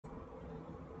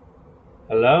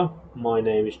Hello, my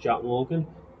name is Jack Morgan.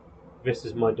 This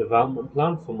is my development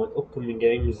plan for my upcoming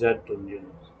game Z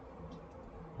Dungeons.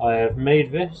 I have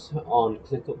made this on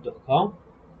ClickUp.com.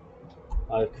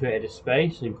 I've created a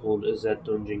space and called it a Z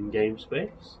Dungeon game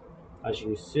space. As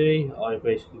you can see, I've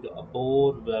basically got a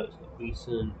board where it's got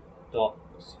recent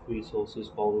docs, resources,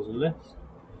 folders and lists.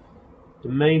 The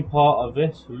main part of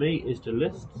this for me is the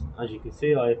lists. As you can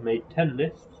see, I have made 10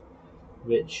 lists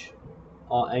which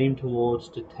are aimed towards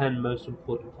the 10 most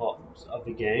important parts of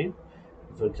the game.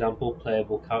 For example,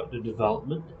 playable character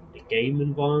development, the game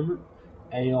environment,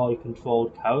 AI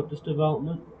controlled characters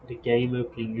development, the game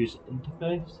opening user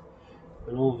interface,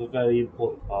 and all the very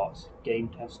important parts. Game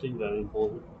testing, very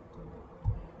important.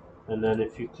 And then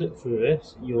if you click through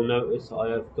this, you'll notice I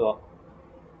have got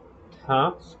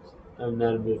tasks, and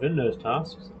then within those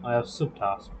tasks, I have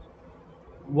subtasks.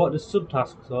 What the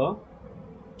subtasks are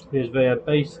is they are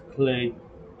basically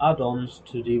add-ons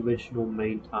to the original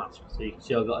main task. So you can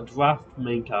see I've got a draft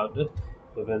main character,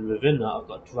 but then within that I've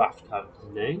got draft character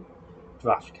name,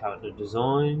 draft character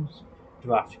designs,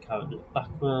 draft character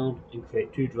background, and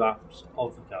create 2 drafts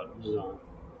of the character design.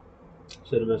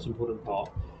 So the most important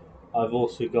part. I've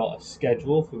also got a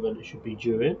schedule for when it should be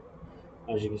due in.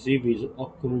 As you can see, these are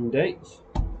upcoming dates,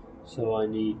 so I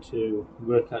need to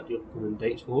work out the upcoming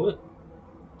dates for it.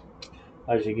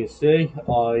 As you can see,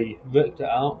 I worked it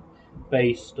out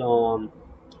based on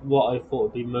what I thought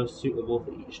would be most suitable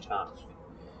for each task.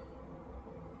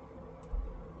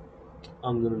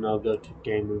 I'm going to now go to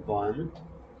game environment,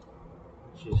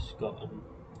 which has got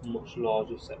a much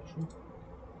larger section.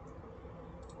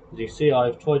 As you see,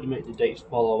 I've tried to make the dates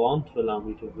follow on to allow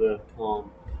me to work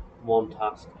on one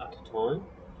task at a time.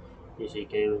 You see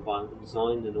game environment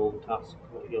design and all the tasks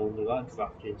that go under that,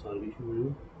 draft inside of each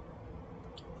room,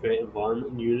 create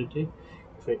environment in Unity,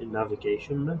 create a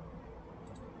navigation map.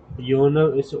 You'll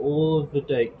notice all of the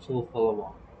dates will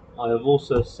follow on. I have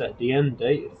also set the end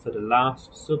date for the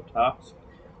last subtask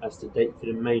as the date for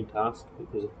the main task,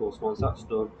 because of course once that's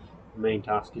done, the main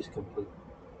task is complete.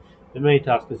 The main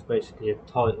task is basically a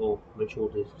title which all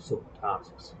the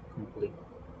subtasks complete.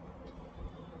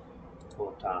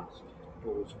 Or task.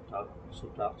 All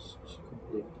subtasks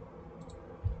complete.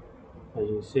 As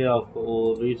you can see, I've got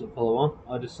all of these that follow on.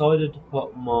 I decided to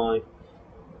put my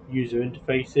user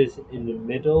interfaces in the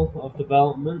middle of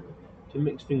development to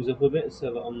mix things up a bit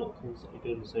so that I'm not constantly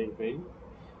doing the same thing.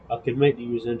 I could make the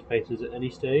user interfaces at any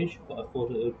stage, but I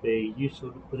thought it would be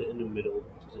useful to put it in the middle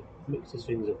because it mixes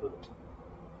things up a bit.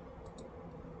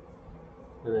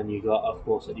 And then you got, of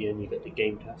course, at the end you get the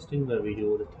game testing where we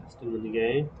do all the testing in the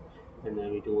game, and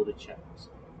then we do all the checks.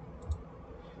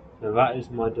 So that is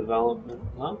my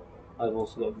development plan. I've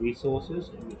also got resources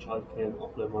in which I can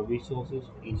upload my resources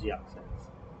for easy access.